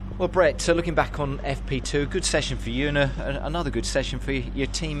Well, Brett, looking back on FP2, a good session for you and another good session for your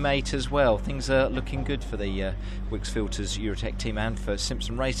teammate as well. Things are looking good for the Wix Filters Eurotech team and for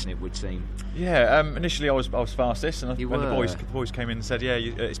Simpson Racing, it would seem. Yeah, initially I was fastest, and when the boys came in and said,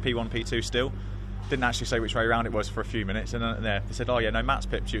 it's P1, P2 still. Didn't actually say which way around it was for a few minutes, and then they said, no, Matt's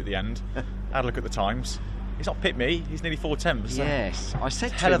pipped you at the end. Had a look at the times. He's not pipped me. He's nearly 4/10. Yes, I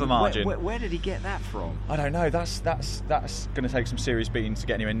said hell of a margin. Where did he get that from? I don't know. That's going to take some serious beatings to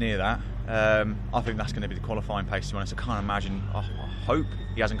get anywhere near that. I think that's going to be the qualifying pace. To be honest, I can't imagine. I hope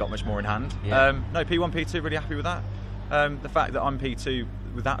he hasn't got much more in hand. Yeah. No, P1, P2. Really happy with that. The fact that I'm P2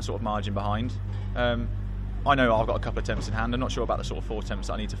 with that sort of margin behind. I know I've got a couple of temps in hand. I'm not sure about the sort of 4 temps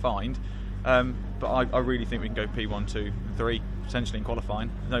that I need to find. But I really think we can go P1, 2, 3 potentially in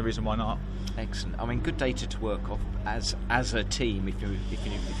qualifying. There's no reason why not. Excellent. I mean, good data to work off as a team, if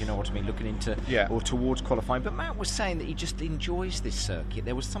you know what I mean, looking into or towards qualifying. But Matt was saying that he just enjoys this circuit.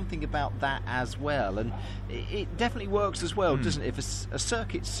 There was something about that as well, and it definitely works as well, doesn't it? If a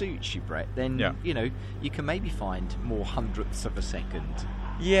circuit suits you, Brett, then you can maybe find more hundredths of a second.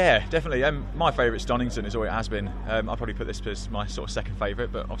 Yeah, definitely. My favourite's Donington, as always has been. I'll probably put this as my sort of second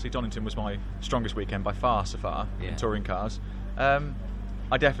favourite, but obviously Donington was my strongest weekend by far so far in touring cars.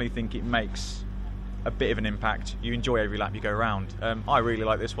 I definitely think it makes a bit of an impact. You enjoy every lap you go around. I really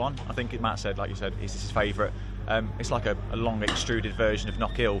like this one. I think Matt said, like you said, is this his favourite. It's like a long extruded version of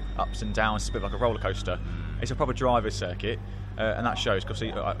Knockhill, ups and downs, it's a bit like a roller coaster. It's a proper driver's circuit, and that shows, because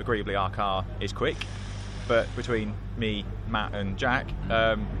agreeably our car is quick, but between me, Matt and Jack,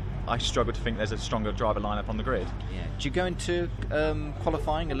 I struggle to think there's a stronger driver lineup on the grid. Yeah. Do you go into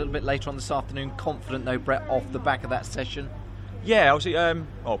qualifying a little bit later on this afternoon, confident, though, Brett, off the back of that session? Yeah, obviously,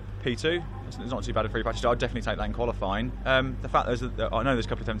 P2, it's not too bad a free practice. I'd definitely take that in qualifying. The fact I know there's a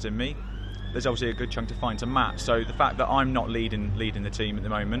couple of attempts in me, there's obviously a good chunk to find to Matt, so the fact that I'm not leading the team at the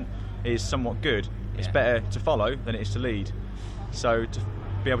moment is somewhat good. Yeah. It's better to follow than it is to lead. So to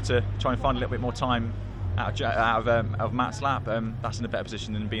be able to try and find a little bit more time out of Matt's lap, that's in a better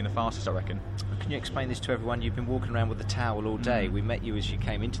position than being the fastest, I reckon. Can you explain this to everyone? You've been walking around with the towel all day. We met you as you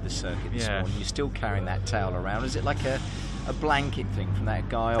came into the circuit this morning. You're still carrying that towel around. Is it like a blanket thing from that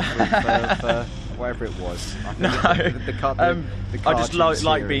guy off of wherever it was? I just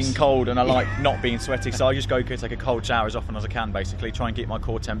like being cold, and I like not being sweaty, so I just go take a cold shower as often as I can, basically, try and keep my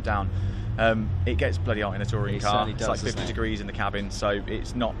core temp down. It gets bloody hot in a touring car. It's like 50 degrees in the cabin, so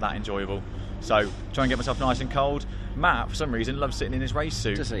it's not that enjoyable. So try and get myself nice and cold. Matt, for some reason, loves sitting in his race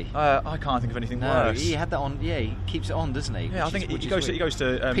suit. Does he? I can't think of anything worse. He had that on. Yeah, he keeps it on, doesn't he? Yeah, I think he goes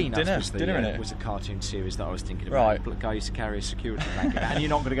to Peanuts dinner in it. Was a cartoon series that I was thinking about. Right. The guy used to carry a security blanket, and you're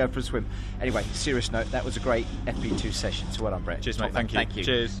not going to go for a swim. Anyway, serious note, that was a great FP2 session. So well done, Brett. Cheers, mate. Thank you.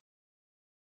 Cheers.